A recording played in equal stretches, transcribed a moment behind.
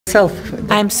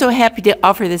I'm so happy to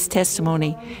offer this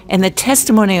testimony, and the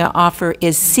testimony I offer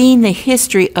is seeing the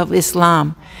history of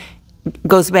Islam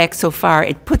goes back so far,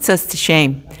 it puts us to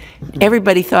shame.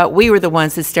 Everybody thought we were the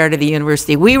ones that started the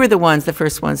university. We were the ones, the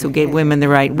first ones who gave women the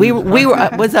right.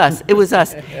 It was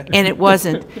us, and it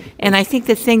wasn't. And I think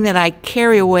the thing that I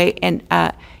carry away and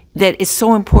that is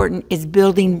so important is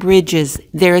building bridges.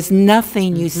 There is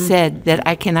nothing you said that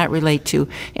I cannot relate to.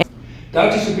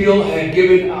 Dr. Sabeel had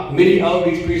given many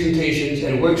outreach presentations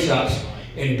and workshops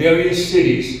in various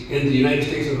cities in the United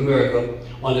States of America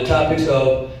on the topics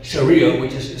of Sharia,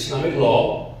 which is Islamic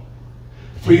law,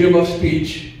 freedom of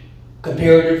speech,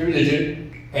 comparative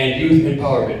religion, and youth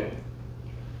empowerment.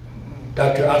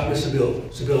 Dr. Ahmed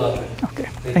Sabeel Ahmed. Okay,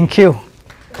 thank you.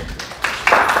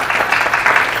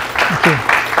 Thank you.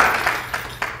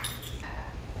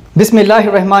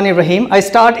 Bismillahirrahmanirrahim. I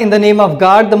start in the name of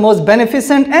God, the most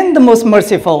beneficent and the most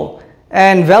merciful,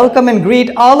 and welcome and greet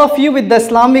all of you with the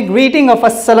Islamic greeting of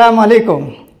Assalamu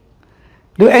alaikum.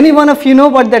 Do any one of you know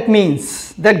what that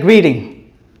means, that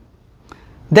greeting?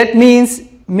 That means,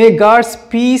 may God's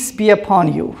peace be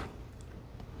upon you.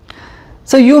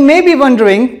 So you may be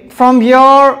wondering from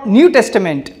your New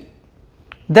Testament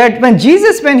that when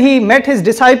Jesus, when he met his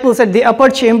disciples at the upper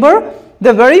chamber,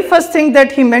 the very first thing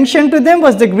that he mentioned to them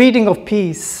was the greeting of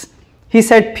peace. He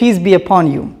said, peace be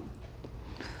upon you.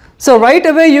 So right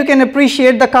away you can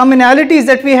appreciate the commonalities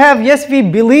that we have. Yes, we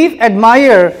believe,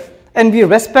 admire, and we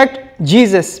respect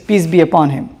Jesus, peace be upon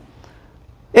him.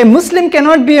 A Muslim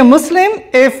cannot be a Muslim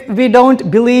if we don't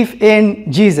believe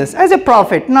in Jesus as a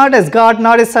prophet, not as God,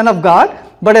 not as Son of God,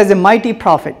 but as a mighty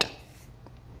prophet.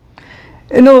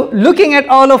 You know, looking at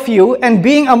all of you and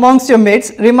being amongst your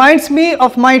midst reminds me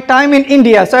of my time in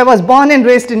India. So I was born and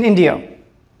raised in India.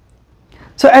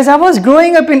 So as I was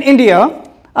growing up in India,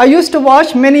 I used to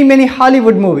watch many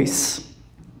Hollywood movies.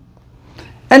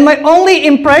 And my only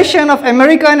impression of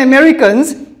America and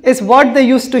Americans is what they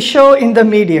used to show in the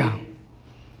media.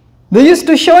 They used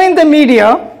to show in the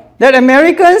media that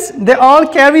Americans, they all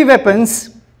carry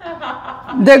weapons,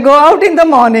 they go out in the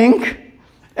morning,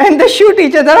 and they shoot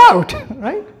each other out,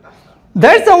 right?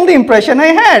 That's the only impression I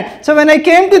had. So when I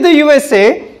came to the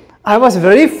USA, I was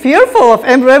very fearful of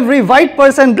every white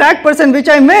person, black person which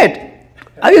I met.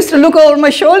 I used to look over my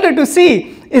shoulder to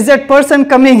see, is that person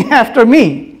coming after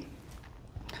me?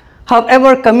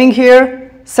 However, coming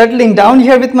here, settling down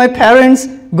here with my parents,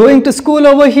 going to school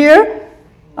over here,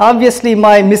 obviously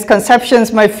my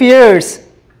misconceptions, my fears,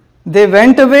 they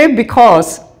went away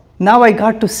because now I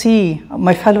got to see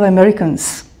my fellow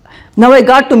Americans. Now I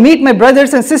got to meet my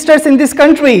brothers and sisters in this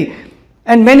country,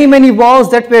 and many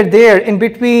walls that were there in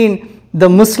between the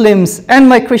Muslims and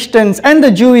my Christians and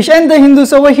the Jewish and the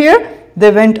Hindus over here,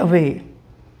 they went away.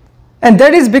 And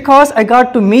that is because I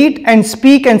got to meet and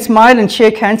speak and smile and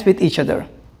shake hands with each other.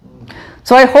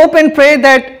 So I hope and pray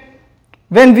that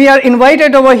when we are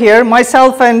invited over here,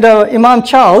 myself and Imam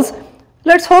Charles,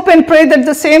 let's hope and pray that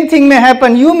the same thing may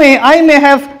happen. I may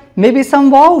have maybe some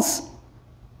walls.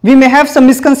 We may have some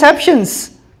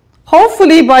misconceptions.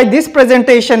 Hopefully by this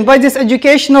presentation, by this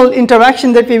educational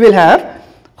interaction that we will have,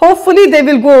 hopefully they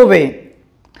will go away.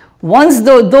 Once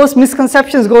those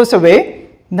misconceptions goes away,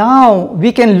 now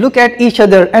we can look at each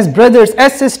other as brothers,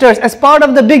 as sisters, as part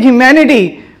of the big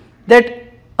humanity that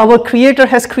our Creator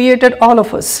has created all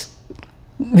of us.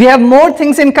 We have more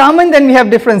things in common than we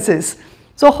have differences.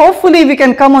 So hopefully we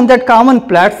can come on that common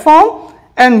platform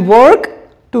and work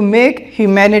to make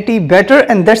humanity better,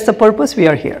 and that's the purpose we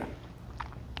are here.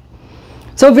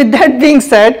 So with that being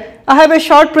said, I have a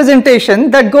short presentation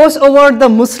that goes over the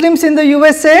Muslims in the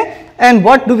USA and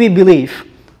what do we believe.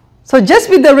 So just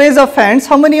with the raise of hands,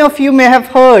 how many of you may have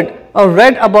heard or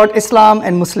read about Islam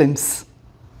and Muslims?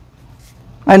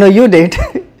 I know you did.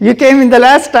 You came in the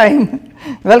last time.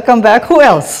 Welcome back. Who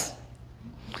else?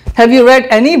 Have you read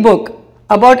any book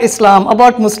about Islam,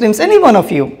 about Muslims, any one of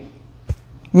you?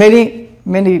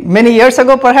 Many years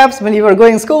ago perhaps, when you were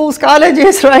going schools,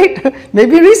 colleges, right?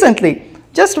 Maybe recently.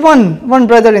 Just one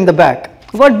brother in the back.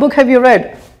 What book have you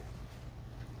read?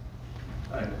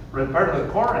 I read part of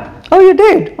the Quran. Oh, you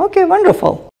did? Okay,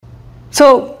 wonderful.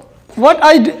 So what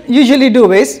I usually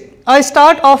do is, I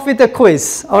start off with a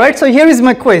quiz. All right, so here is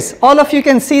my quiz. All of you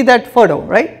can see that photo,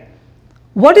 right?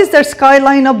 What is that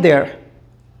skyline up there?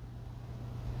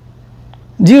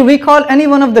 Do you recall any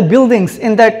one of the buildings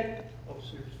in that?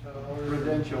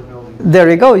 There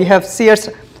you go, you have Sears.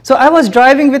 So I was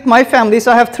driving with my family,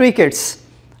 so I have 3 kids.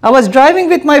 I was driving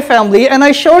with my family and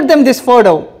I showed them this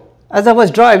photo as I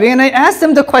was driving, and I asked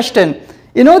them the question,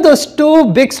 you know those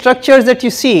 2 big structures that you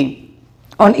see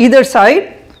on either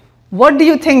side? what do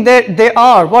you think they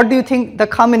are? What do you think the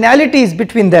commonalities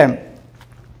between them?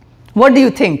 What do you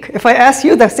think? If I ask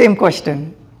you the same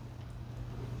question.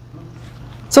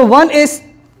 So one is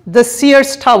the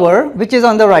Sears Tower, which is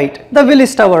on the right, the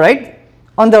Willis Tower, right?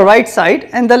 On the right side,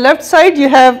 and the left side you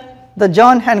have the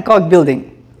John Hancock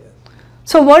building.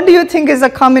 So what do you think is the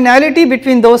commonality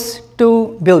between those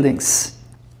two buildings?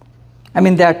 I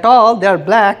mean, they are tall, they are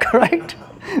black, right?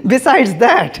 Besides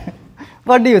that,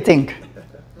 what do you think?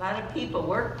 A lot of people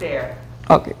work there.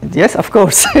 Okay, yes, of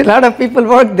course. A lot of people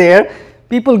work there.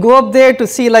 People go up there to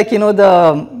see, like, you know,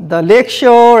 the lake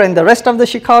shore and the rest of the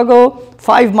Chicago,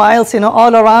 5 miles, you know,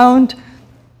 all around.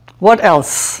 What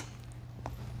else?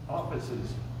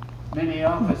 Offices, many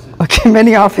offices. Okay,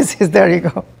 many offices, there you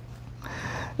go.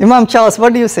 Imam Charles,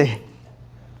 what do you say?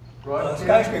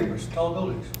 Skyscrapers, tall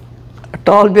buildings.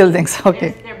 Tall buildings,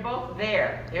 okay. They're both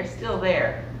there. They're still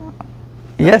there.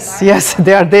 Yes, yes,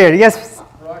 they are there, yes.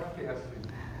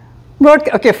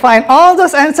 Broadcasting. Okay, fine. All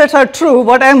those answers are true.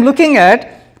 What I am looking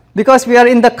at, because we are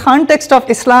in the context of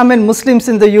Islam and Muslims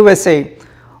in the USA,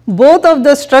 both of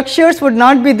the structures would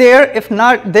not be there if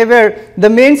not they were the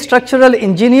main structural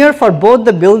engineer for both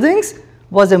the buildings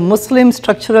was a Muslim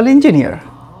structural engineer.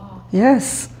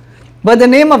 Yes. By the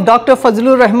name of Dr.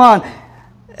 Fazlur Rahman.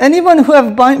 Anyone who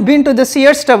have been to the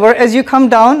Sears Tower, as you come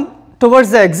down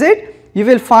towards the exit, you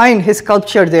will find his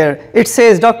sculpture there. It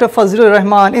says Dr. Fazlur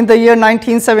Rahman in the year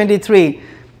 1973.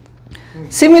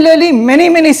 Similarly,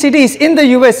 many cities in the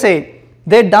USA,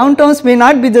 their downtowns may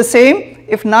not be the same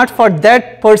if not for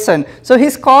that person. So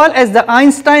he's called as the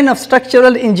Einstein of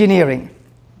structural engineering.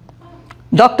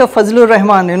 Dr. Fazlur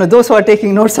Rahman, you know, those who are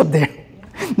taking notes up there.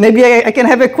 Maybe I can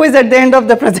have a quiz at the end of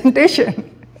the presentation.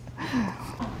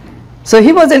 So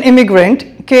he was an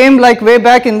immigrant, came like way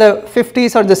back in the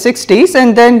 50s or the 60s,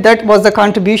 and then that was the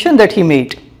contribution that he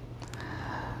made.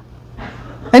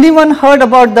 Anyone heard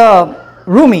about the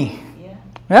Rumi?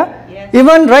 Yeah? Yes.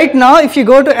 Even right now, if you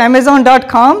go to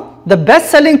Amazon.com, the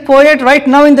best-selling poet right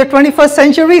now in the 21st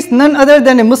century is none other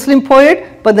than a Muslim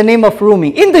poet by the name of Rumi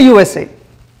in the USA.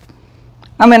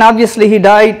 I mean, obviously he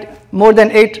died more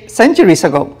than 8 centuries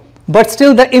ago. But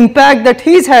still the impact that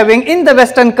he's having in the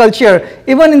Western culture,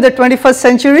 even in the 21st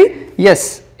century,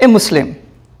 yes, a Muslim.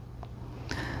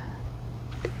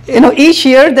 You know, each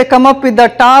year they come up with the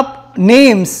top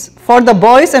names for the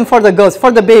boys and for the girls,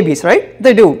 for the babies, right?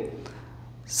 They do.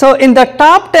 So in the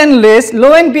top 10 list,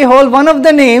 lo and behold, one of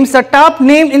the names, the top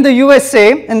name in the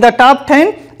USA, in the top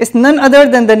 10, is none other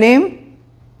than the name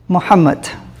Muhammad.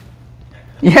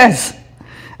 Yes.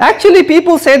 Actually,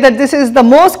 people say that this is the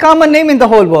most common name in the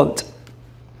whole world.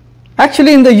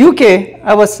 Actually, in the UK,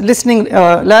 I was listening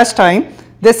last time,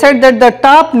 they said that the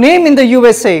top name in the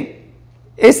USA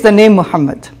is the name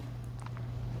Muhammad.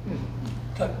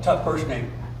 Top first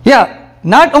name. Yeah,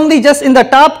 not only just in the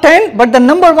top 10, but the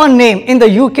 #1 name in the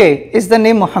UK is the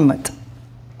name Muhammad.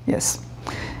 Yes.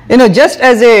 You know, just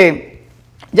as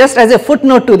a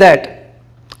footnote to that,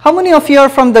 how many of you are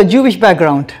from the Jewish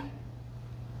background?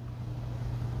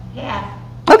 Yeah.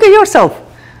 Okay, yourself.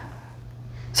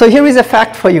 So here is a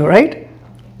fact for you, right?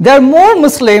 There are more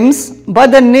Muslims by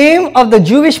the name of the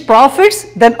Jewish prophets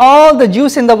than all the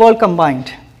Jews in the world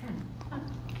combined.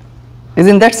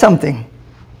 Isn't that something?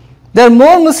 There are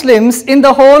more Muslims in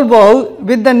the whole world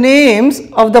with the names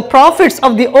of the prophets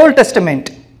of the Old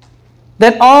Testament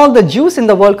than all the Jews in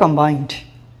the world combined.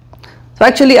 So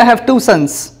actually I have 2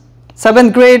 sons,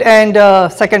 7th grade and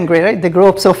 2nd grade, right? They grow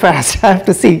up so fast, I have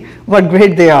to see what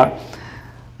grade they are.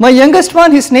 My youngest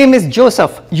one, his name is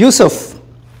Yusuf.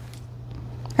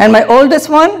 And my oldest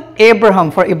one, Abraham,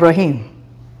 for Ibrahim.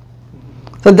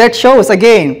 So that shows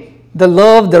again the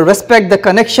love, the respect, the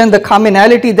connection, the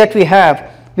commonality that we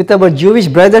have with our Jewish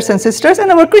brothers and sisters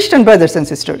and our Christian brothers and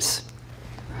sisters.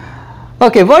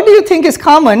 Okay, what do you think is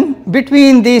common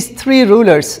between these 3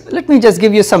 rulers? Let me just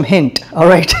give you some hint, all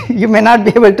right? You may not be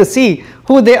able to see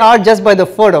who they are just by the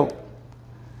photo.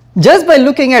 Just by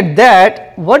looking at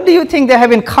that, what do you think they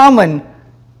have in common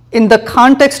in the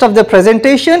context of the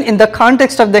presentation, in the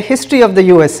context of the history of the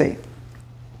USA?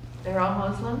 They're all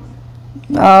Muslims?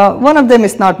 One of them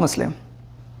is not Muslim.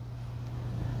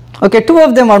 Okay, 2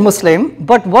 of them are Muslim,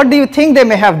 but what do you think they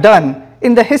may have done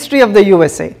in the history of the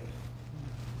USA?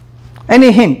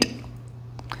 Any hint?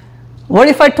 What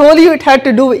if I told you it had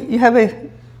to do with, you have a...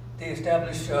 They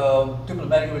established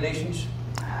diplomatic relations.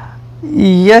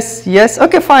 Yes, yes.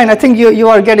 Okay, fine. I think you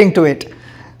are getting to it.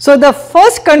 So the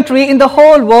first country in the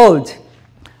whole world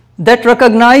that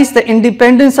recognized the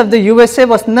independence of the USA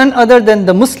was none other than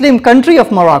the Muslim country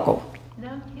of Morocco.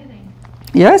 No kidding.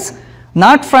 Yes.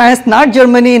 Not France, not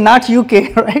Germany, not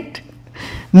UK, right?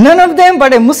 None of them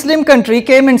but a Muslim country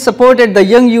came and supported the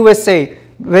young USA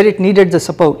where it needed the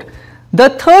support. The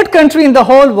third country in the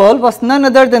whole world was none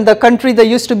other than the country that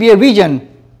used to be a region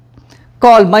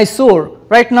called Mysore.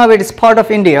 Right now it is part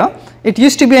of India. It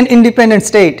used to be an independent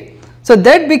state. So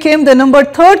that became the number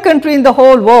 3rd country in the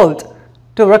whole world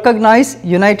to recognize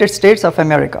United States of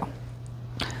America.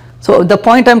 So the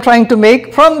point I'm trying to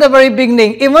make, from the very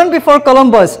beginning, even before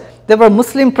Columbus, there were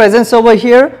Muslim presence over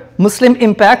here, Muslim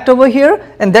impact over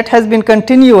here, and that has been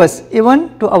continuous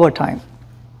even to our time.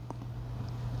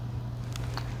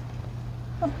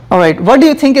 All right, what do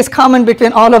you think is common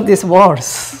between all of these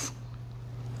wars?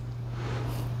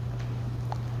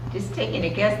 Just taking a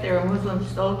guess, there are Muslim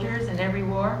soldiers in every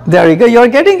war? There you go, you're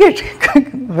getting it.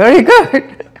 Very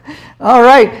good. All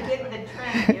right. Getting the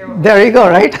trend here. There you go,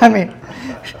 right? I mean,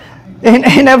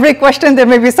 in every question there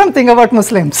may be something about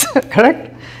Muslims,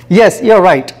 correct? Yes, you're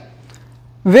right.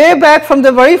 Way back from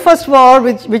the very first war,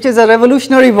 which is a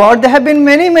revolutionary war, there have been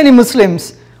many, many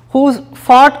Muslims who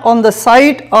fought on the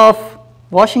side of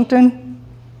Washington,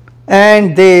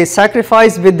 and they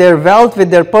sacrificed with their wealth,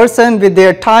 with their person, with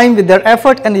their time, with their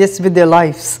effort, and yes, with their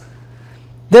lives.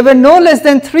 There were no less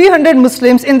than 300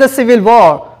 Muslims in the Civil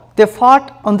War. They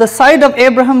fought on the side of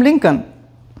Abraham Lincoln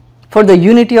for the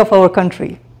unity of our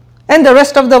country. And the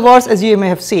rest of the wars, as you may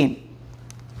have seen.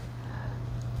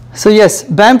 So yes,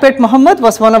 Bampet Muhammad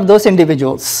was one of those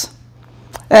individuals.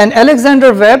 And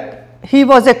Alexander Webb, he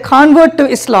was a convert to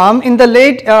Islam in the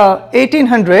late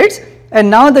 1800s, and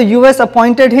now the US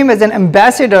appointed him as an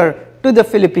ambassador to the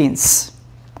Philippines.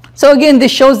 So again,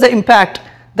 this shows the impact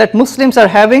that Muslims are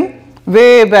having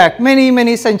way back, many,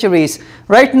 many centuries.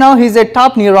 Right now, he's a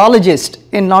top neurologist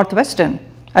in Northwestern.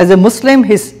 As a Muslim,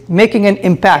 he's making an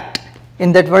impact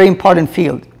in that very important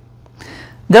field.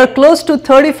 There are close to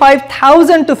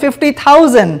 35,000 to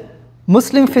 50,000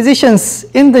 Muslim physicians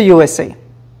in the USA.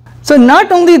 So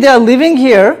not only they are living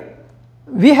here,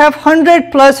 we have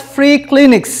 100+ free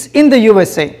clinics in the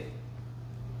USA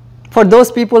for those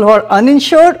people who are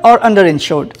uninsured or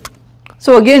underinsured.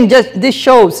 So again, just this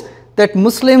shows that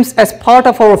Muslims, as part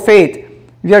of our faith,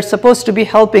 we are supposed to be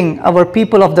helping our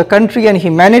people of the country and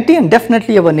humanity, and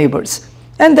definitely our neighbors.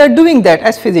 And they're doing that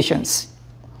as physicians.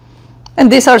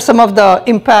 And these are some of the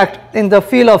impact in the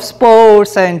field of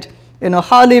sports and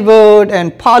Hollywood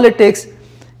and politics.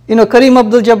 Kareem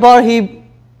Abdul-Jabbar,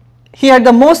 he had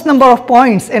the most number of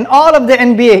points in all of the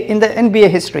NBA, in the NBA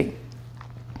history.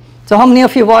 So how many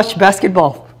of you watch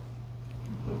basketball?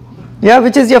 Yeah,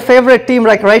 which is your favorite team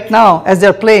like right now as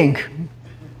they're playing?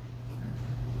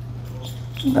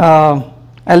 LA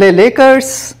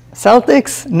Lakers,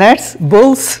 Celtics, Nets,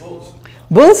 Bulls?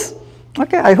 Bulls?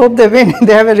 Okay, I hope they win.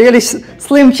 They have a really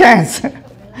slim chance.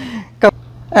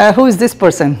 Who is this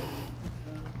person?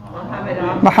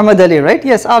 Muhammad Ali, right?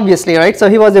 Yes, obviously, right? So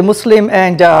he was a Muslim,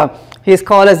 and he is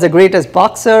called as the greatest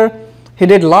boxer. He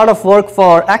did a lot of work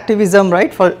for activism,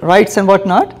 right? For rights and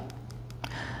whatnot.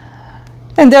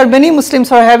 And there are many Muslims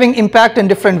who are having impact in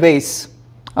different ways.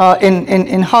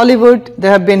 In Hollywood,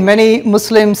 there have been many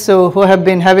Muslims who have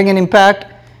been having an impact.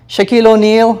 Shaquille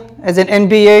O'Neal as an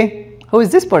NBA. Who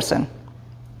is this person?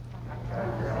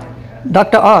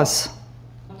 Dr. Oz.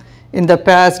 In the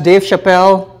past, Dave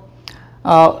Chappelle.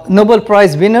 Nobel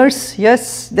Prize winners.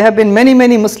 Yes, there have been many,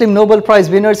 many Muslim Nobel Prize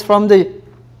winners from the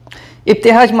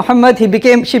Ibtihaj Muhammad.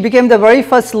 She became the very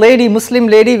first lady, Muslim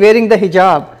lady wearing the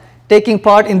hijab, taking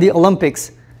part in the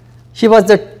Olympics. She was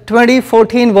the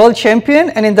 2014 world champion,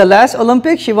 and in the last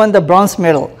Olympics, she won the bronze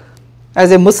medal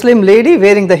as a Muslim lady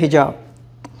wearing the hijab.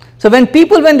 So when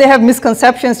they have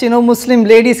misconceptions, Muslim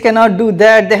ladies cannot do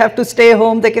that, they have to stay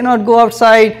home, they cannot go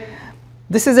outside.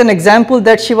 This is an example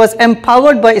that she was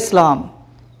empowered by Islam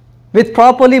with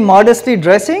properly, modestly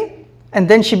dressing, and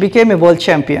then she became a world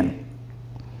champion.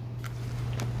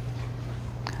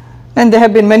 And there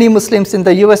have been many Muslims in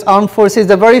the US Armed Forces.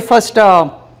 The very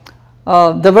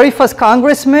first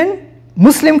congressman,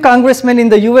 Muslim congressman in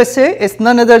the USA is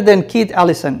none other than Keith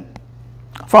Ellison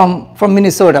from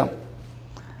Minnesota.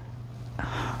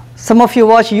 Some of you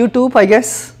watch YouTube, I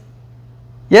guess.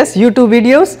 Yes, YouTube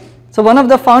videos. So one of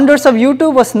the founders of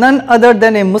YouTube was none other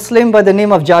than a Muslim by the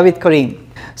name of Javed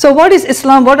Karim. So what is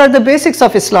Islam? What are the basics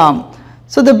of Islam?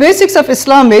 So the basics of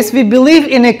Islam is we believe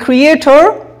in a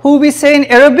creator who we say in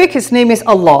Arabic, his name is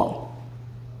Allah.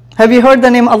 Have you heard the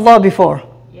name Allah before?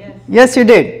 Yes. Yes, you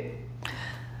did.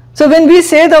 So when we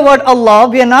say the word Allah,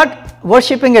 we are not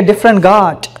worshipping a different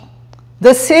God.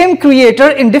 The same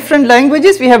creator, in different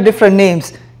languages, we have different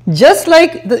names. Just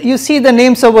like you see the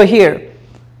names over here.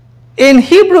 In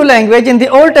Hebrew language, in the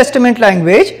Old Testament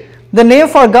language, the name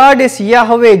for God is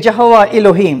Yahweh, Jehovah,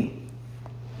 Elohim.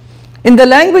 In the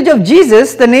language of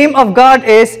Jesus, the name of God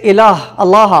is Ilah,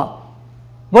 Allah.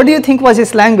 What do you think was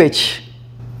his language?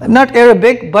 Not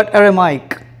Arabic, but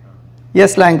Aramaic.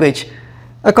 Yes, language.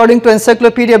 According to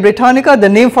Encyclopedia Britannica, the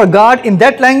name for God in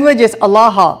that language is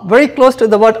Allah, very close to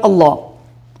the word Allah.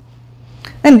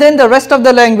 And then the rest of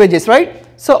the languages, right?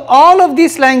 So all of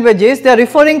these languages, they are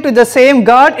referring to the same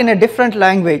God in a different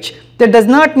language. That does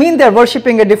not mean they are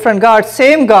worshipping a different God,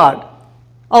 same God.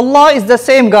 Allah is the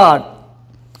same God.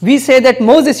 We say that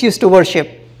Moses used to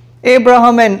worship,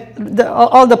 Abraham and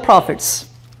all the prophets.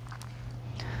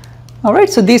 All right,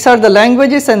 so these are the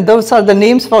languages and those are the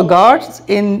names for gods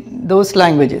in those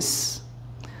languages.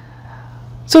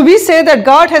 So we say that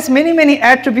God has many, many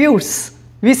attributes.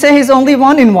 We say He's only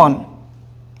one in one.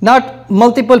 Not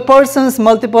multiple persons,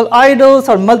 multiple idols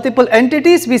or multiple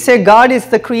entities. We say God is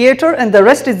the creator and the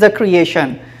rest is the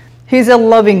creation. He's a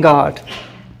loving God.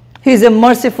 He's a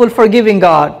merciful, forgiving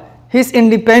God. He's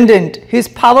independent, He's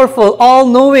powerful,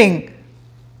 all-knowing.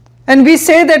 And we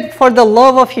say that for the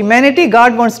love of humanity,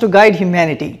 God wants to guide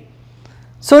humanity.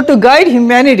 So to guide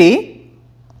humanity,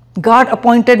 God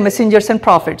appointed messengers and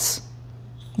prophets,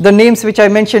 the names which I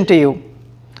mentioned to you.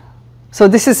 So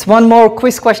this is one more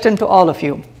quiz question to all of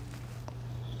you.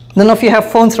 None of you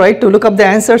have phones, right, to look up the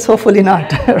answers? Hopefully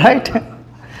not, right?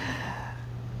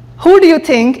 Who do you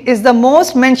think is the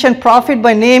most mentioned prophet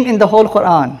by name in the whole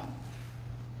Quran?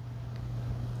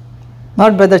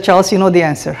 Not Brother Charles, you know the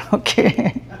answer,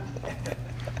 okay.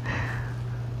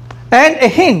 And a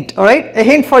hint, all right, a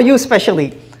hint for you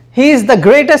especially. He is the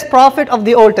greatest prophet of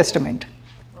the Old Testament.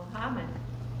 Muhammad.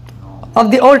 Of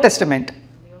the Old Testament.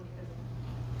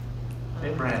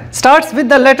 Abraham. Starts with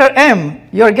the letter M,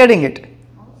 you're getting it.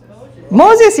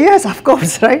 Moses, yes, of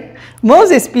course, right?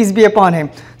 Moses, peace be upon him.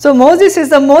 So Moses is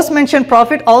the most mentioned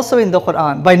prophet also in the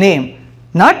Quran by name.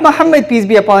 Not Muhammad, peace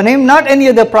be upon him, not any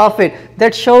other prophet.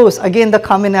 That shows again the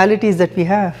commonalities that we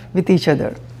have with each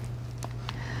other.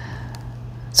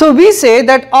 So we say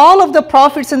that all of the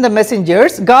prophets and the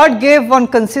messengers, God gave one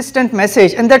consistent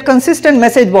message, and that consistent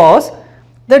message was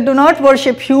that do not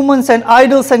worship humans and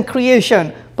idols and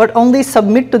creation, but only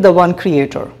submit to the one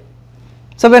creator.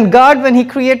 So when He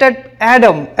created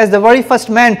Adam as the very first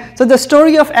man, so the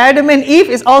story of Adam and Eve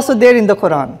is also there in the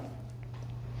Quran.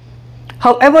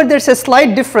 However, there's a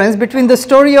slight difference between the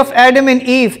story of Adam and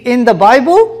Eve in the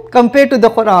Bible compared to the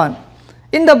Quran.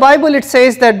 In the Bible, it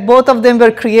says that both of them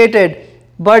were created,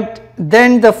 but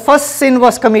then the first sin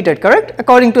was committed, correct?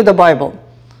 According to the Bible.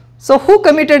 So who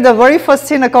committed the very first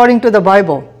sin according to the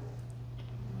Bible?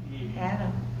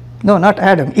 Adam. No, not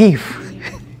Adam, Eve.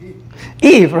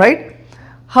 Eve, right?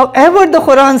 However, the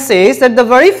Quran says that the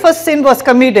very first sin was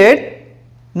committed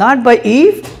not by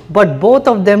Eve, but both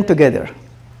of them together.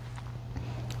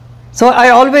 So I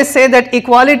always say that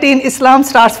equality in Islam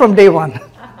starts from day one,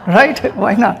 right?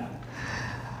 Why not?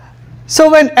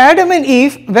 So when Adam and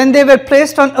Eve, when they were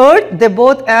placed on earth, they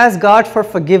both asked God for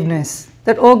forgiveness.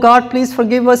 That, oh God, please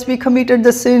forgive us, we committed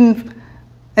the sin.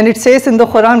 And it says in the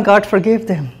Quran, God forgave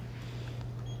them.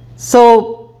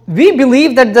 So we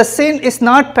believe that the sin is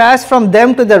not passed from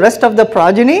them to the rest of the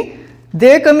progeny.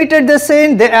 They committed the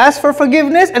sin, they asked for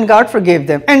forgiveness, and God forgave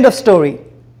them. End of story.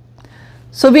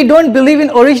 So we don't believe in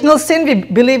original sin, we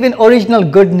believe in original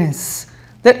goodness.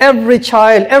 That every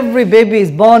child, every baby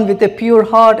is born with a pure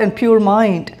heart and pure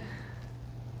mind.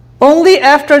 Only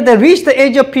after they reach the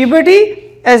age of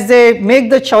puberty, as they make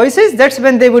the choices, that's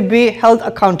when they would be held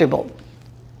accountable.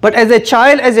 But as a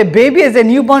child, as a baby, as a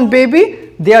newborn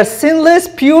baby, they are sinless,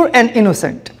 pure and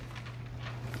innocent.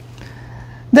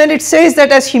 Then it says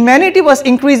that as humanity was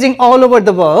increasing all over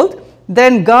the world,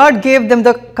 then God gave them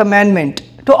the commandment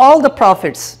to all the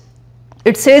prophets.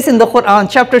 It says in the Quran,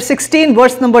 chapter 16,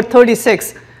 verse number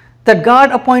 36, that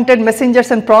God appointed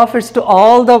messengers and prophets to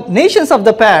all the nations of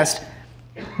the past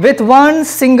with one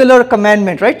singular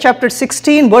commandment, right? Chapter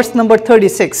 16, verse number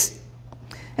 36.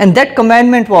 And that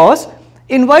commandment was,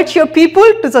 invite your people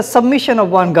to the submission of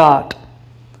one God.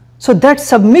 So that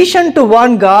submission to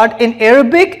one God in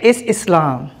Arabic is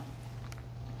Islam.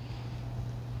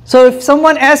 So if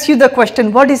someone asks you the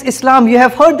question, what is Islam? You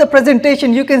have heard the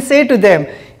presentation, you can say to them,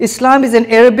 Islam is an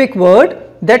Arabic word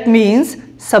that means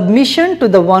submission to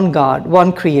the one God,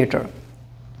 one creator.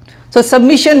 So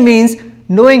submission means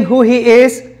knowing who He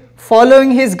is, following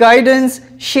His guidance,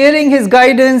 sharing His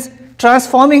guidance,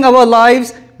 transforming our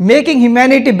lives, making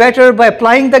humanity better by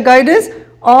applying the guidance.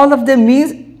 All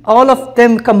of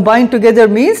them combined together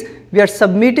means we are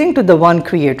submitting to the one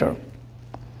creator.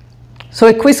 So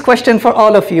a quiz question for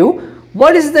all of you.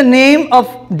 What is the name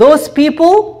of those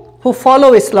people who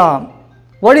follow Islam?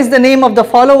 What is the name of the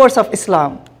followers of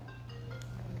Islam?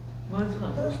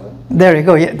 Muslims. There you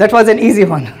go. Yeah, that was an easy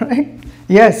one, right?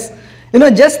 Yes. You know,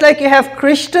 just like you have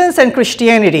Christians and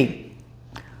Christianity,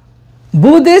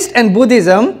 Buddhist and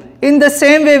Buddhism, in the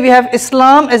same way we have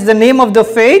Islam as the name of the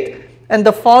faith, and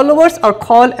the followers are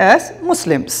called as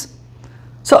Muslims.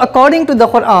 So according to the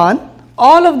Quran,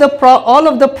 all of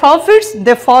the prophets,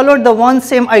 they followed the one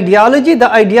same ideology,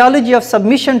 the ideology of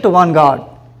submission to one God.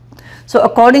 So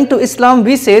according to Islam,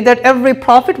 we say that every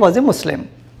prophet was a Muslim.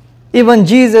 Even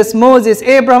Jesus, Moses,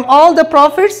 Abraham, all the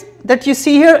prophets that you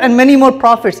see here, and many more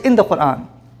prophets in the Quran.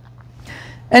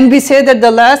 And we say that the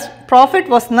last prophet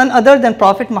was none other than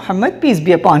Prophet Muhammad, peace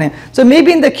be upon him. So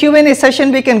maybe in the Q&A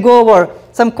session we can go over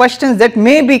some questions that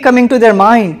may be coming to their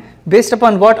mind based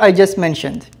upon what I just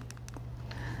mentioned.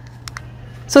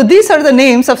 So these are the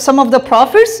names of some of the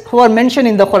prophets who are mentioned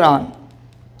in the Quran.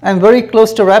 I'm very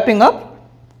close to wrapping up.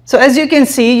 So as you can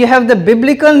see, you have the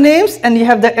biblical names and you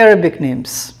have the Arabic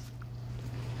names.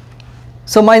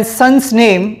 So my son's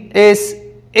name is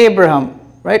Abraham,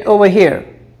 right over here.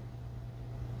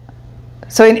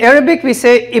 So in Arabic we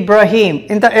say Ibrahim.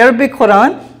 In the Arabic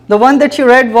Quran, the one that you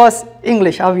read was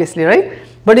English, obviously, right?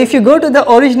 But if you go to the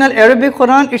original Arabic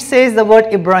Quran, it says the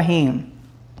word Ibrahim.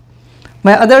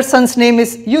 My other son's name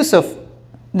is Yusuf.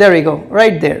 There we go,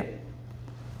 right there.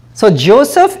 So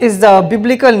Joseph is the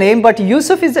biblical name, but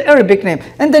Yusuf is the Arabic name.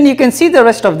 And then you can see the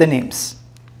rest of the names.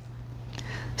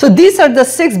 So these are the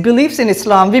 6 beliefs in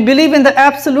Islam. We believe in the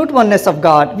absolute oneness of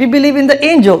God. We believe in the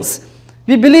angels.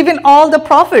 We believe in all the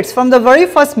prophets. From the very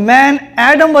first man,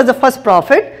 Adam was the first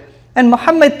prophet, and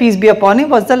Muhammad, peace be upon him,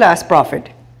 was the last prophet.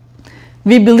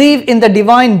 We believe in the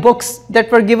divine books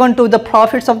that were given to the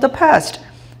prophets of the past.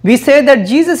 We say that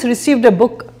Jesus received a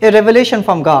book, a revelation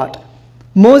from God.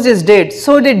 Moses did,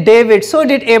 so did David, so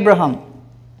did Abraham.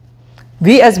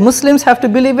 We as Muslims have to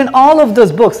believe in all of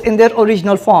those books in their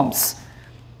original forms.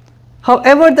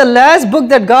 However, the last book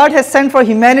that God has sent for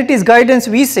humanity's guidance,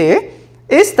 we say,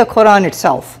 is the Quran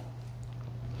itself.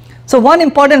 So one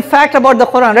important fact about the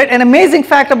Quran, right? An amazing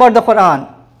fact about the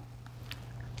Quran.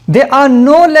 There are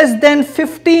no less than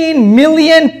 15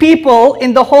 million people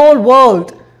in the whole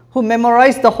world who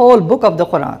memorized the whole book of the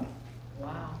Quran.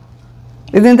 Wow.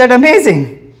 Isn't that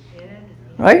amazing? Yeah.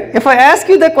 Right? If I ask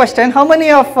you the question, how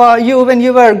many of you, when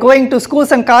you were going to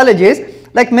schools and colleges,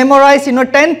 like memorize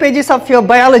 10 pages of your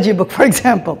biology book, for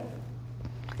example?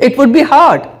 It would be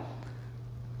hard.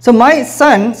 So my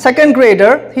son, 2nd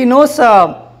grader, he knows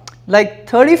like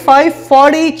 35,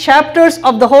 40 chapters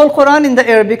of the whole Quran in the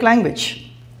Arabic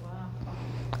language. Wow.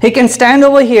 He can stand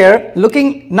over here,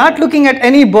 not looking at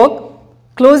any book,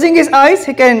 closing his eyes,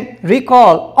 he can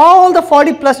recall all the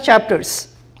 40 plus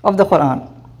chapters of the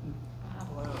Quran.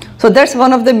 So that's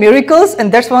one of the miracles,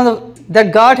 and that's one of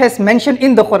that God has mentioned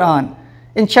in the Quran.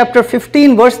 In chapter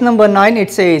 15, verse number 9,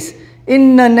 it says,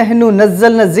 Inna nahnu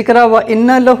nazzalna zikra wa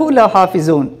inna lahu la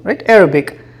hafizun. Right?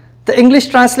 Arabic. The English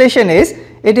translation is,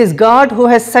 it is God who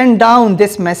has sent down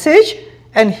this message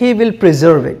and he will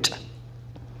preserve it.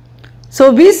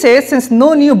 So we say, since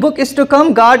no new book is to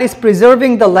come, God is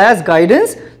preserving the last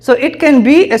guidance, so it can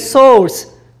be a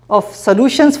source of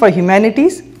solutions for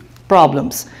humanity's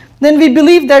problems. Then we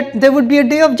believe that there would be a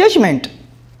day of judgment.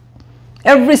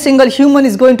 Every single human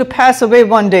is going to pass away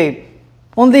one day.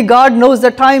 Only God knows the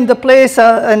time, the place,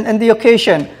 and the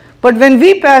occasion. But when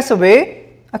we pass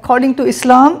away, according to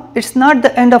Islam, it's not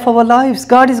the end of our lives.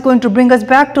 God is going to bring us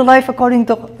back to life according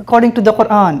to the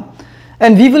Quran.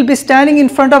 And we will be standing in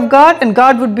front of God, and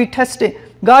God would be testing.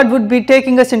 God would be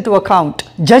taking us into account,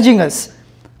 judging us.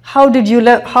 How did you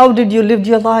live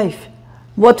your life?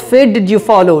 What faith did you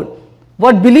follow?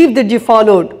 What belief did you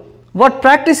follow? What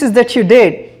practices that you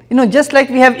did? Just like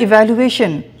we have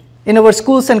evaluation in our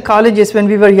schools and colleges when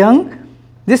we were young,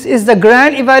 this is the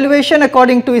grand evaluation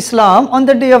according to Islam. On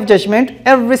the day of judgment,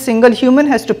 every single human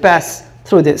has to pass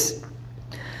through this.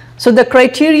 So the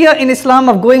criteria in Islam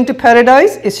of going to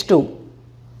paradise is 2.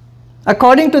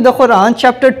 According to the Quran,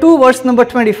 chapter 2, verse number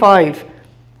 25,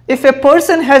 if a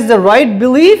person has the right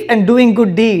belief and doing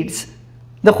good deeds,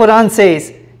 the Quran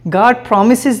says, God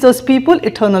promises those people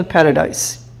eternal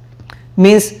paradise.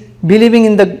 Means believing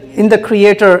in the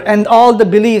Creator and all the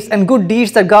beliefs and good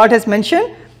deeds that God has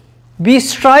mentioned, we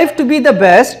strive to be the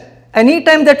best.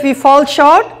 Anytime that we fall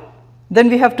short, then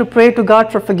we have to pray to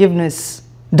God for forgiveness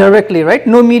directly, right?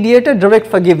 No mediator, direct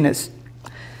forgiveness.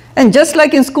 And just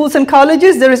like in schools and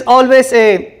colleges, there is always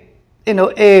a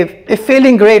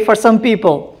failing grade for some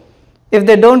people. If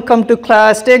they don't come to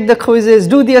class, take the quizzes,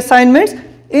 do the assignments,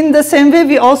 in the same way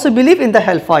we also believe in the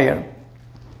hellfire.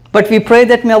 But we pray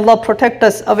that may Allah protect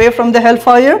us away from the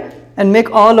hellfire and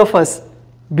make all of us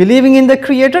believing in the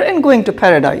Creator and going to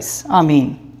paradise.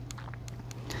 Ameen.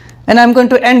 And I'm going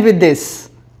to end with this,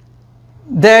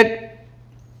 that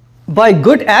by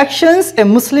good actions, a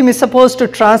Muslim is supposed to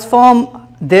transform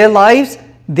their lives,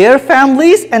 their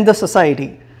families, and the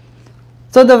society.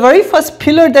 So the very first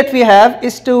pillar that we have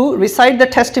is to recite the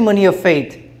testimony of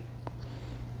faith.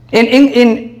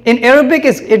 In Arabic,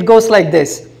 it goes like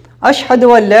this.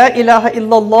 Ashhadu an la ilaha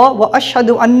illallah wa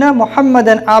ashhadu anna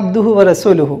Muhammadan abduhu wa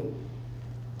rasuluhu.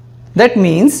 That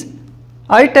means,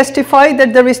 I testify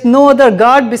that there is no other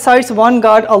God besides one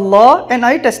God, Allah, and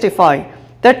I testify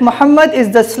that Muhammad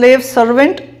is the slave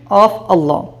servant of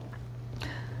Allah.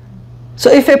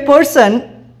 So if a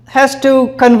person has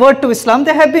to convert to Islam,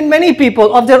 there have been many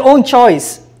people of their own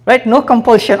choice, right? No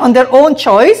compulsion, on their own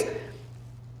choice.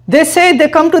 They say, they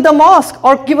come to the mosque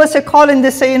or give us a call and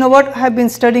they say, you know what, I have been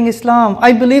studying Islam.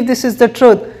 I believe this is the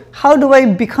truth. How do I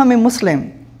become a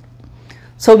Muslim?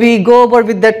 So we go over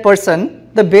with that person,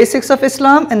 the basics of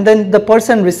Islam, and then the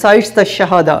person recites the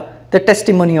Shahada, the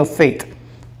testimony of faith.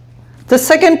 The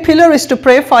second pillar is to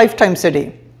pray 5 times a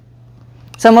day.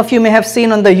 Some of you may have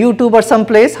seen on the YouTube or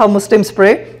someplace how Muslims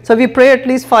pray. So we pray at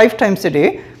least 5 times a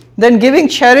day. Then giving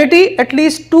charity, at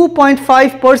least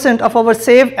 2.5% of our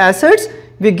saved assets,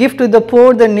 we give to the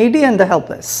poor, the needy, and the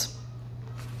helpless.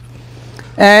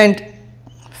 And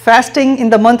fasting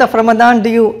in the month of Ramadan,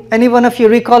 any one of you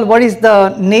recall what is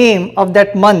the name of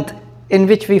that month in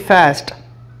which we fast?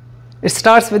 It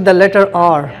starts with the letter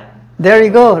R. There you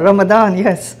go, Ramadan,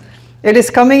 yes. It is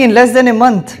coming in less than a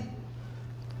month.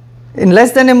 In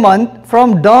less than a month,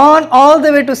 from dawn all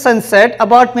the way to sunset,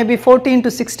 about maybe 14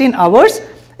 to 16 hours,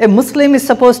 a Muslim is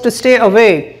supposed to stay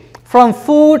away from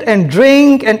food and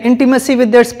drink and intimacy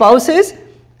with their spouses,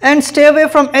 and stay away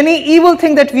from any evil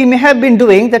thing that we may have been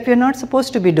doing that we are not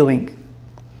supposed to be doing.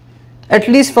 At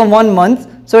least for 1 month.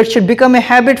 So it should become a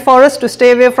habit for us to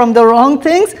stay away from the wrong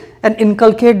things and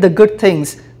inculcate the good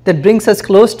things that brings us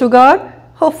close to God,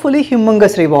 hopefully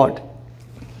humongous reward.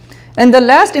 And the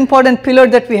last important pillar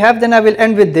that we have, then I will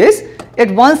end with this,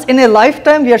 once in a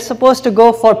lifetime we are supposed to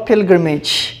go for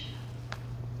pilgrimage.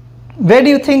 Where do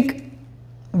you think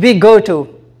we go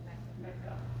to?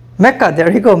 Mecca,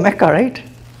 there you go, Mecca, right?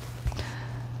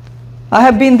 I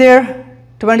have been there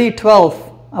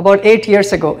 2012, about 8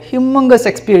 years ago, humongous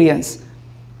experience.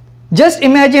 Just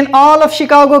imagine all of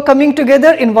Chicago coming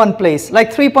together in one place,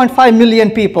 like 3.5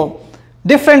 million people.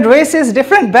 Different races,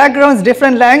 different backgrounds,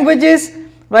 different languages,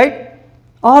 right?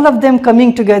 All of them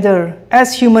coming together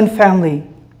as human family,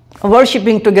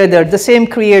 worshipping together, the same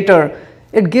creator.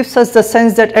 It gives us the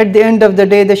sense that at the end of the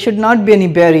day, there should not be any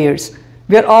barriers.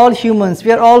 We are all humans,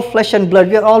 we are all flesh and blood,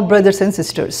 we are all brothers and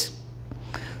sisters.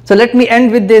 So let me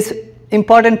end with this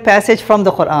important passage from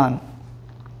the Quran.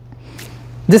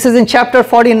 This is in chapter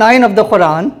 49 of the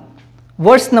Quran,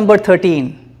 verse number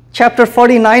 13. Chapter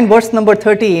 49, verse number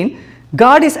 13.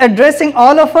 God is addressing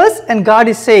all of us and God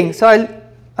is saying, so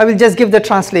I will just give the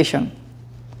translation.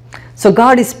 So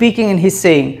God is speaking and He's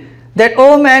saying that,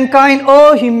 O mankind,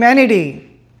 O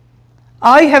humanity,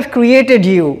 I have created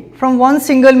you from one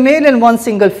single male and one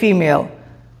single female,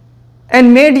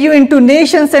 and made you into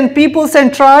nations and peoples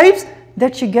and tribes,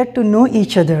 that you get to know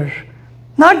each other.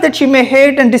 Not that you may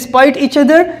hate and despise each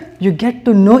other, you get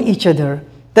to know each other.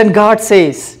 Then God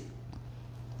says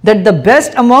that the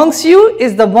best amongst you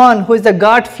is the one who is the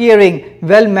God-fearing,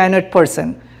 well-mannered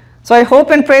person. So I hope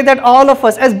and pray that all of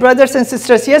us as brothers and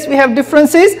sisters, yes, we have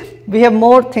differences, we have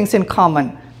more things in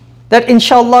common. That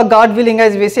inshallah, God willing,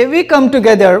 as we say, we come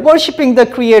together, worshipping the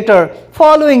Creator,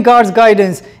 following God's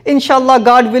guidance. Inshallah,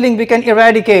 God willing, we can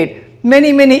eradicate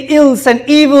many, many ills and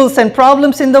evils and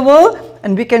problems in the world,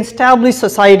 and we can establish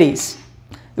societies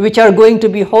which are going to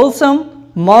be wholesome,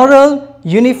 moral,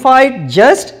 unified,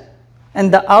 just,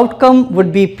 and the outcome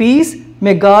would be peace.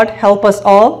 May God help us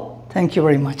all. Thank you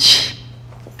very much.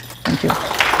 Thank you.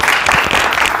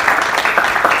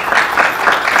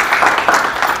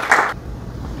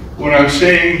 What I'm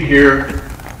saying here,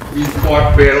 we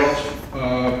fought battles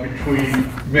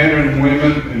between men and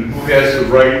women and who has the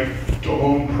right to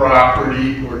own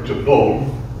property or to vote.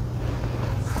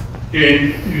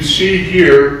 And you see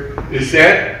here, is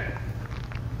that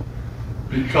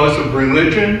because of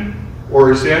religion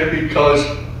or is that because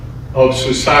of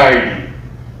society?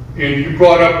 And you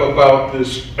brought up about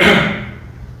this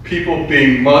people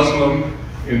being Muslim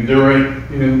and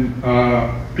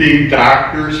they're being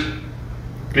doctors,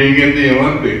 being in the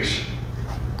Olympics.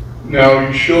 Now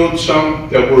you showed some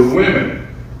that were women.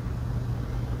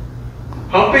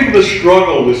 How big of a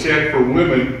struggle was that for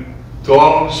women to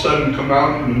all of a sudden come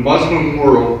out in the Muslim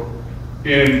world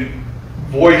and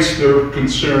voice their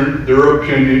concern, their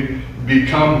opinion,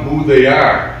 become who they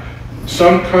are?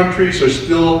 Some countries are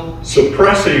still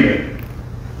suppressing it.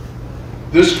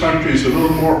 this country is a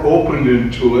little more open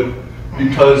into it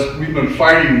because we've been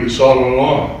fighting this all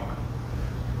along.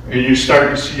 And you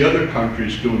start to see other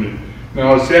countries doing it.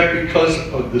 Now, is that because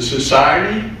of the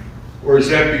society, or is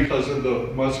that because of the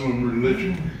Muslim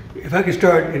religion? If I could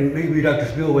start, and maybe Dr.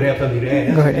 Spiel would have something to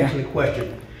add. That's an excellent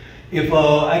question. If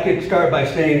I could start by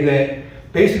saying that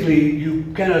basically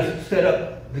you kind of set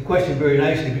up the question very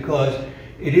nicely, because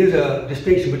it is a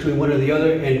distinction between one or the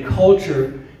other, and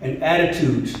culture and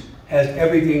attitudes has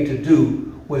everything to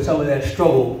do with some of that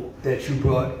struggle that you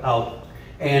brought out.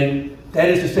 And that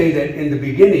is to say that in the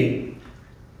beginning,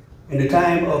 in the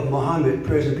time of Muhammad,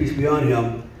 praise and peace be on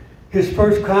him, his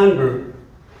first convert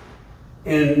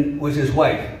was his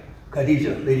wife,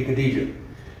 Khadija, Lady Khadija.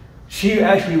 She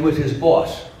actually was his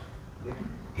boss.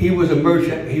 He was a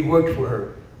merchant, he worked for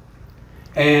her.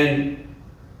 And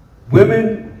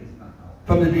women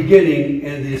from the beginning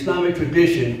in the Islamic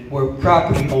tradition were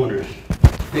property owners.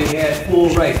 They had full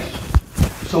rights.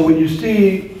 So when you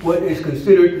see what is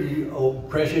considered the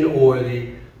oppression or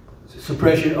the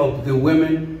suppression of the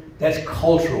women, that's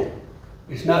cultural.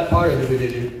 It's not part of the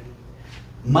religion.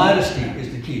 Modesty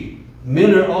is the key.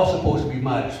 Men are all supposed to be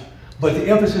modest, but the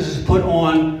emphasis is put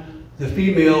on the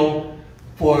female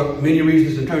for many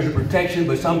reasons in terms of protection,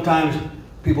 but sometimes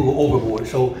people go overboard.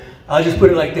 So I'll just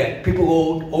put it like that. People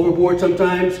go overboard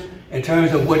sometimes in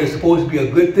terms of what is supposed to be a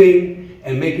good thing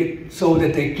and make it so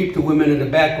that they keep the women in the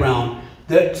background.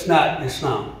 That's not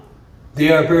Islam.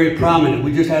 They are very prominent.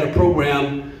 We just had a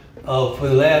program for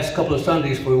the last couple of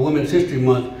Sundays for Women's History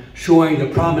Month showing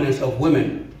the prominence of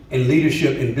women in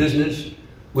leadership in business,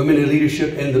 women in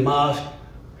leadership in the mosque,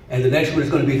 and the next one is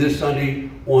going to be this Sunday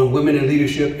on women in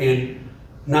leadership in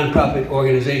nonprofit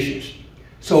organizations.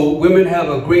 So women have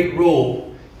a great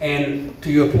role, and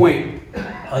to your point,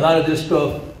 a lot of this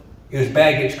stuff is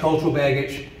baggage, cultural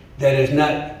baggage, that is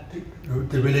not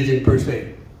the religion per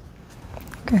se.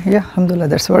 Okay, yeah, alhamdulillah,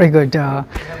 that's very good. You have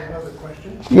another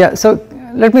question? Yeah, so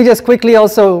let me just quickly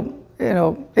also,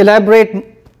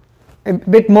 elaborate a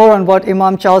bit more on what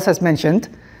Imam Charles has mentioned.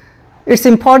 It's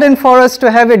important for us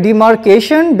to have a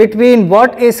demarcation between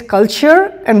what is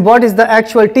culture and what is the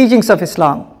actual teachings of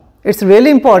Islam. It's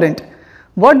really important.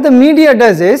 What the media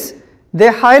does is, they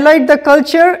highlight the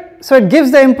culture, so it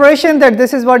gives the impression that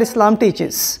this is what Islam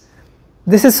teaches.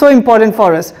 This is so important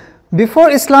for us. Before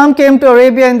Islam came to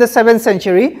Arabia in the 7th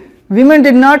century, women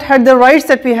did not have the rights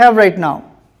that we have right now.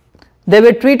 They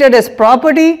were treated as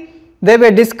property, they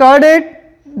were discarded,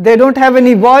 they don't have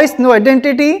any voice, no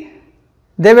identity,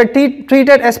 they were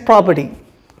treated as property.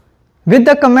 With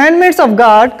the commandments of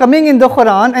God coming in the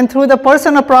Quran and through the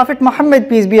person of Prophet Muhammad,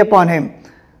 peace be upon him,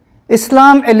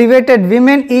 Islam elevated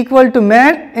women equal to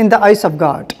men in the eyes of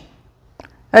God.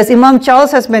 As Imam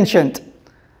Charles has mentioned,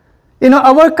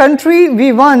 our country,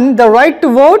 we won the right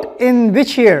to vote in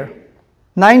which year?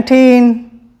 Women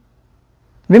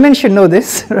should know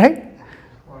this, right?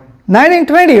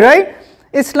 1920, right?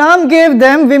 Islam gave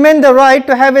women the right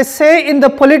to have a say in the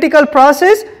political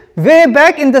process way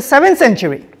back in the 7th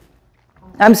century.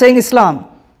 I'm saying Islam,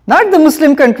 not the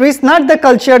Muslim countries, not the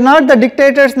culture, not the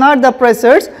dictators, not the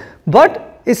oppressors,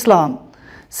 but Islam.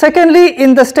 Secondly,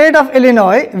 in the state of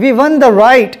Illinois, we won the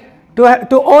right to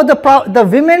owe the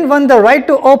women won the right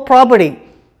to owe property.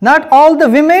 Not all the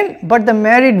women, but the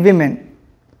married women.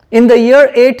 In the year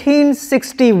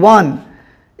 1861,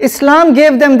 Islam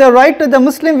gave them the right to the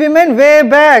Muslim women way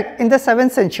back in the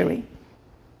 7th century.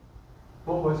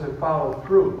 What was it followed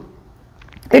through?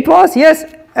 It was, yes,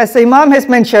 as the Imam has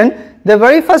mentioned, the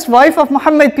very first wife of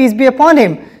Muhammad, peace be upon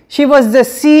him. She was the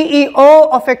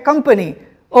CEO of a company,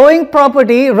 owning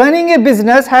property, running a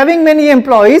business, having many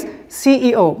employees,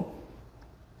 CEO.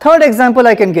 Third example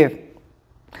I can give.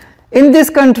 In this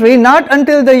country, not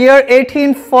until the year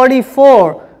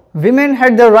 1844, women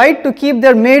had the right to keep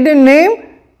their maiden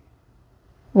name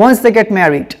once they get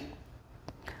married.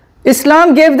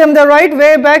 Islam gave them the right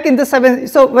way back in the 7th.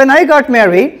 So when I got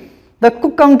married, the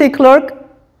Cook County clerk,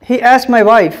 he asked my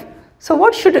wife, so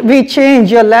what should we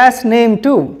change your last name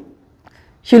to?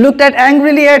 She looked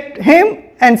angrily at him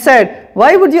and said,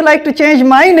 why would you like to change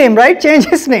my name, right? Change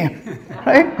his name,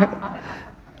 right?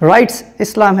 Rights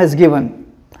Islam has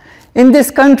given. In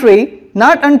this country,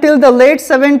 not until the late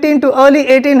 17 to early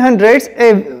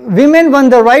 1800s, women won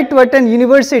the right to attend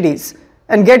universities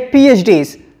and get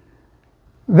PhDs.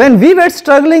 When we were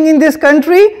struggling in this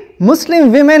country,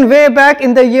 Muslim women way back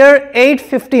in the year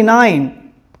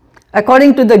 859,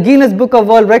 according to the Guinness Book of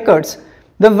World Records,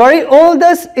 the very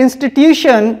oldest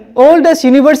institution, oldest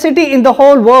university in the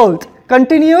whole world,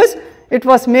 continuous, it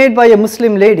was made by a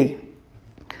Muslim lady.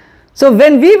 So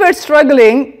when we were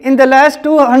struggling in the last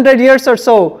 200 years or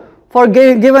so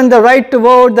given the right to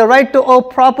vote, the right to own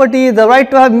property, the right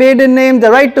to have maiden name,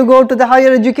 the right to go to the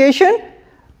higher education.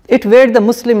 It were the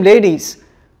Muslim ladies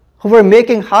who were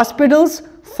making hospitals,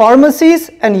 pharmacies,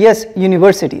 and yes,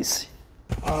 universities.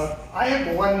 I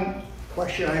have one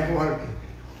question I wanted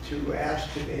to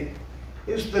ask today.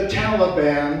 Is the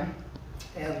Taliban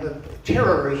and the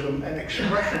terrorism an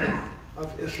expression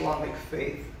of Islamic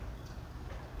faith?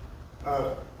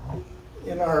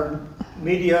 In our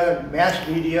media, mass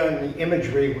media, and the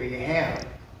imagery we have,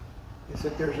 is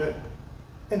that there's an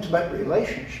intimate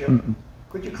relationship.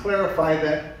 Could you clarify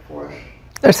that for us?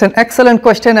 That's an excellent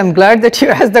question. I'm glad that you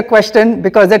asked the question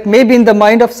because that may be in the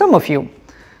mind of some of you.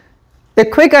 The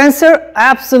quick answer,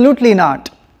 absolutely not.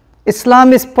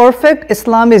 Islam is perfect,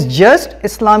 Islam is just,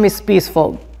 Islam is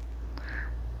peaceful.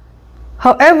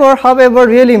 However,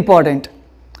 really important.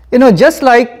 You know, just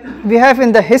like we have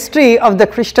in the history of the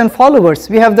Christian followers,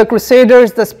 we have the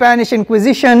Crusaders, the Spanish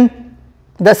Inquisition,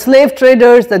 the slave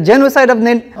traders, the genocide of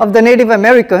the Native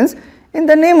Americans in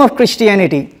the name of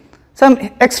Christianity. Some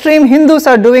extreme Hindus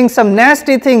are doing some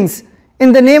nasty things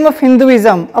in the name of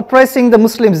Hinduism, oppressing the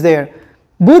Muslims there.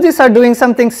 Buddhists are doing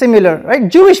something similar, right?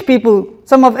 Jewish people,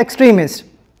 some of extremists.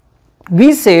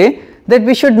 We say that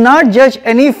we should not judge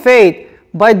any faith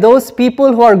by those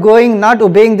people who are not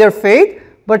obeying their faith,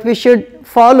 but we should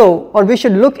follow or we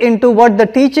should look into what the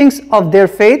teachings of their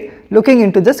faith, looking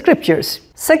into the scriptures.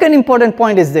 Second important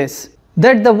point is this,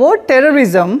 that the word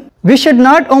terrorism, we should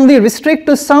not only restrict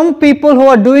to some people who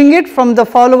are doing it from the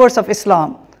followers of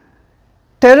Islam.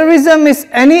 Terrorism is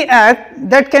any act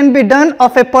that can be done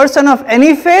of a person of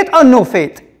any faith or no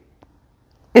faith.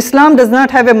 Islam does not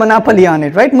have a monopoly on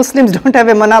it, right? Muslims don't have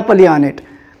a monopoly on it.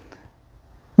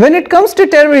 When it comes to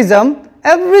terrorism,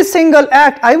 every single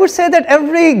act, I would say that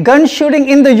every gun shooting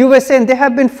in the USA, and there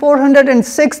have been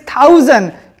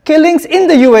 406,000 killings in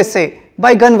the USA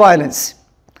by gun violence.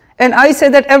 And I say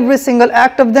that every single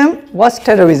act of them was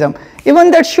terrorism.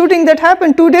 Even that shooting that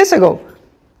happened 2 days ago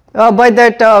by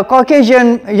that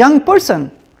Caucasian young person,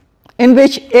 in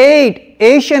which 8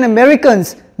 Asian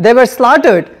Americans, they were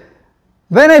slaughtered.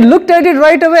 When I looked at it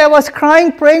right away, I was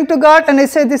crying, praying to God, and I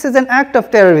said this is an act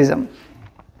of terrorism.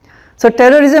 So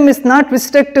terrorism is not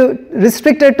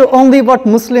restricted to only what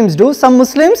Muslims do. Some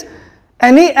Muslims,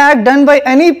 any act done by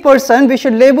any person, we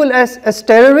should label as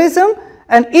terrorism,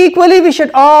 and equally we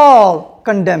should all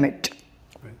condemn it.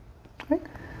 Right?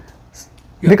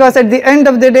 Yeah. Because at the end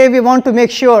of the day, we want to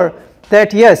make sure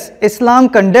that yes, Islam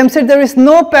condemns it. There is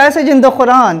no passage in the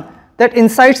Quran that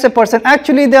incites a person.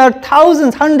 Actually, there are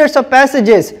thousands, hundreds of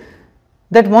passages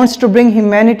that wants to bring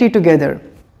humanity together.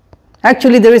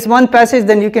 Actually, there is one passage,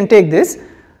 then you can take this.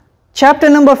 Chapter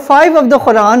number 5 of the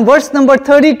Quran, verse number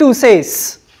 32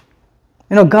 says,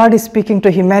 you know, God is speaking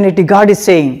to humanity. God is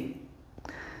saying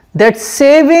that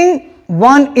saving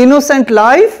one innocent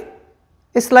life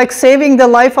is like saving the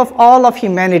life of all of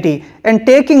humanity. And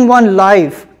taking one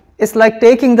life is like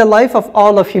taking the life of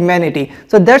all of humanity.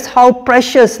 So that's how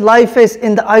precious life is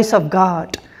in the eyes of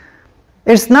God.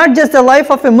 It's not just the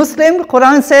life of a Muslim.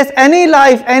 Quran says any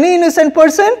life, any innocent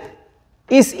person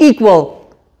is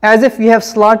equal, as if we have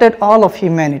slaughtered all of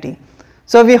humanity.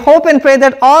 So we hope and pray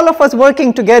that all of us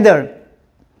working together,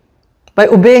 by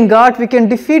obeying God, we can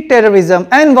defeat terrorism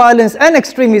and violence and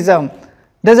extremism.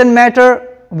 Doesn't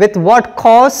matter with what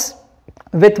cause,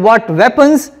 with what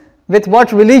weapons, with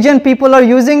what religion people are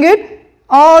using it,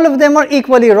 all of them are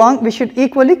equally wrong. We should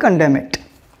equally condemn it.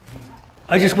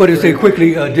 I just wanted to say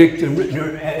quickly, Dick,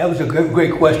 that was a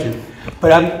great question.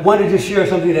 But I wanted to share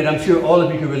something that I'm sure all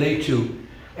of you can relate to,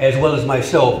 as well as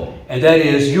myself, and that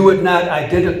is you would not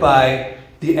identify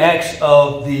the acts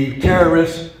of the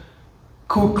terrorist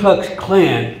Ku Klux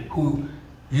Klan who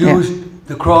used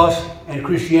the cross and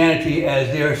Christianity as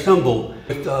their symbol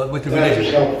with the religion. That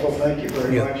is helpful. Thank you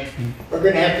very much. We're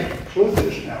going to have to conclude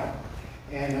this now,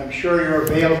 and I'm sure you're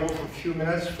available for a few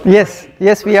minutes. Yes,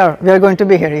 yes, we are. We are going to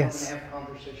be here. Yes.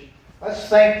 Let's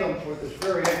thank them for this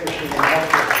very interesting and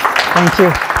helpful. Thank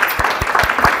you.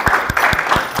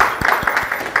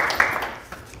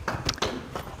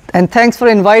 And thanks for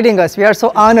inviting us. We are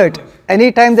so honored.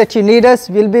 Anytime that you need us,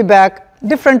 we'll be back.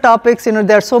 Different topics, you know,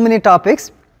 there are so many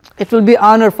topics. It will be an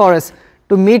honor for us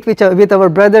to meet with our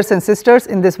brothers and sisters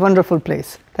in this wonderful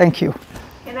place. Thank you.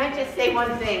 Can I just say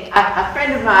one thing? A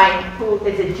friend of mine who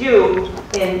is a Jew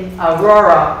in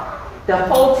Aurora, the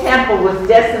whole temple was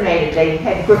decimated. They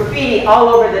had graffiti all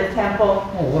over the temple,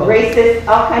 racist,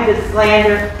 all kinds of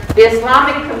slander. The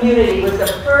Islamic community was the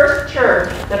first church,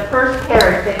 the first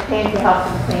parish that came to help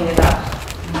them clean it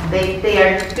up. They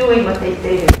are doing what they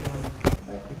say they're doing.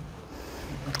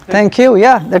 Thank you.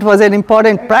 Yeah, that was an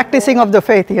important practicing of the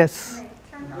faith. Yes.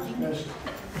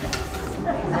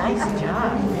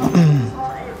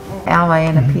 ally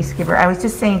and a peacekeeper. I was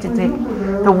just saying to Dick,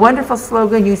 the wonderful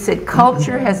slogan you said,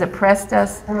 culture has oppressed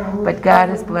us, but God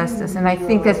has blessed us. And I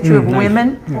think that's true of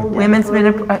women. Women's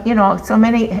been, so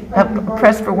many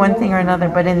oppressed for one thing or another,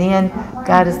 but in the end,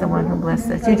 God is the one who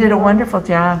blessed us. You did a wonderful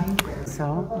job.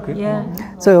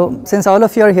 Yeah. So, since all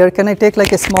of you are here, can I take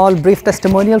like a small brief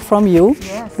testimonial from you?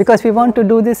 Yes. Because we want to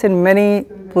do this in many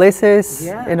places,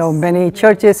 Yes. Many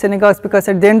churches, synagogues, because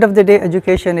at the end of the day,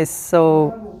 education is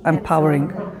so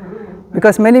empowering.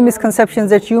 Because many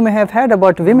misconceptions that you may have had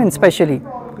about women especially,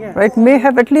 right, may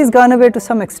have at least gone away to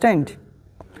some extent.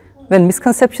 When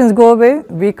misconceptions go away,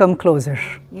 we come closer,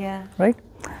 right?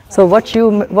 So what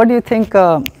do you think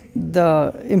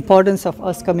the importance of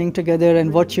us coming together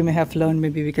and what you may have learned?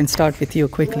 Maybe we can start with you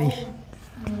quickly.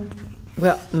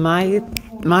 Well,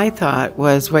 my thought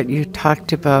was what you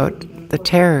talked about, the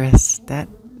terrorists. That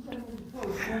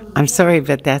I'm sorry,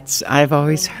 but I've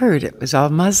always heard it was all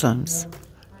Muslims.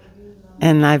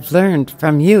 And I've learned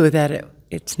from you that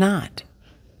it's not.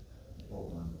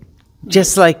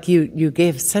 Just like you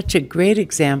gave such a great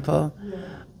example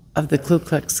of the Ku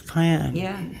Klux Klan.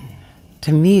 Yeah.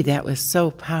 To me, that was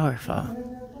so powerful,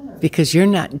 because you're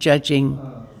not judging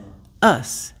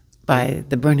us by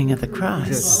the burning of the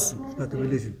cross.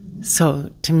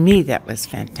 So to me, that was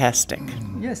fantastic.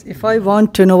 Yes, if I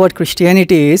want to know what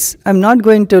Christianity is, I'm not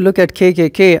going to look at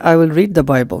KKK, I will read the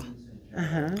Bible.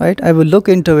 Right? I will look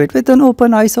into it with an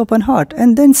open eyes, open heart,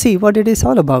 and then see what it is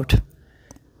all about.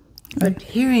 But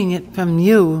hearing it from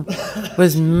you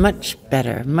was much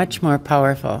better, much more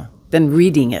powerful than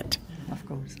reading it. Of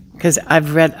course. Because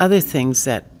I've read other things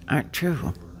that aren't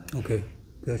true. Okay,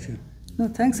 gotcha. No,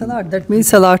 thanks a lot. That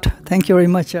means a lot. Thank you very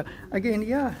much. Again,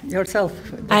 yourself.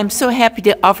 I'm so happy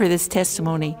to offer this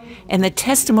testimony. And the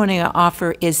testimony I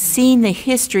offer is seeing the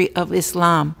history of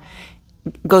Islam.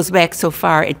 Goes back so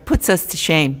far, it puts us to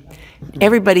shame.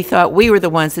 Everybody thought we were the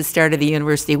ones that started the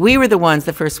university. We were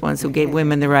the first ones who gave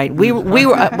women the right. We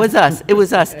were it was us. It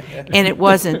was us, and it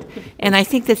wasn't. And I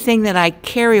think the thing that I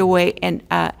carry away and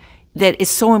that is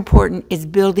so important is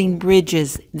building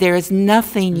bridges. There is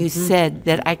nothing you said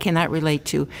that I cannot relate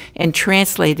to and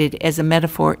translate it as a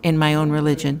metaphor in my own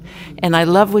religion. And I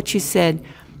love what you said.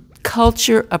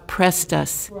 Culture oppressed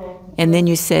us, and then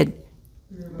you said,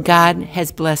 God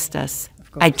has blessed us.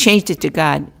 I changed it to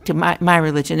God, to my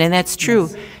religion, and that's true.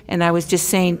 And I was just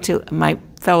saying to my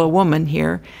fellow woman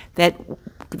here that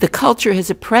the culture has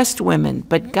oppressed women,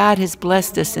 but God has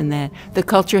blessed us in that. The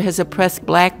culture has oppressed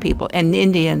black people and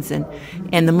Indians and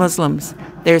the Muslims.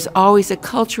 There's always a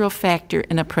cultural factor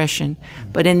in oppression,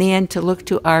 but in the end to look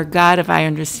to our God of our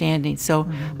understanding. So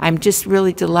I'm just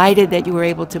really delighted that you were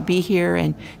able to be here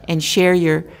and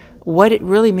share what it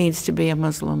really means to be a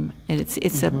Muslim. It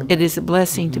is a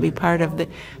blessing to be part of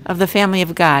the family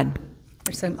of God.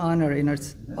 It's an honor,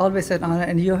 it's always an honor,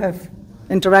 and you have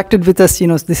interacted with us,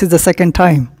 this is the second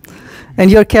time. And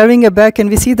you're carrying a bag, and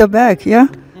we see the bag,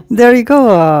 There you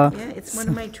go. Yeah, it's one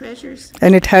of my treasures.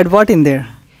 And it had what in there?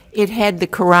 It had the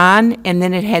Quran, and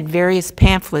then it had various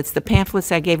pamphlets. The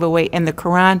pamphlets I gave away, and the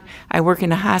Quran, I work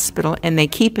in a hospital, and they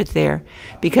keep it there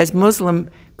because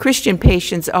Christian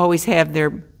patients always have their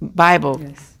Bible,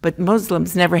 but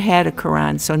Muslims never had a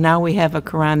Quran. So now we have a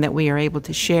Quran that we are able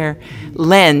to share,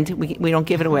 we don't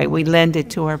give it away, we lend it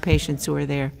to our patients who are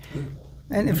there.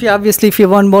 And if you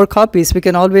want more copies, we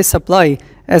can always supply,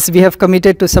 as we have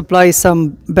committed to supply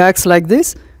some bags like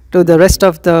this to the rest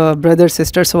of the brothers,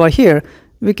 sisters who are here.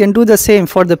 We can do the same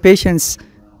for the patients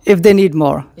if they need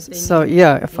more. So,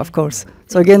 of course.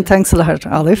 So again, thanks a lot,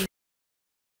 Alif.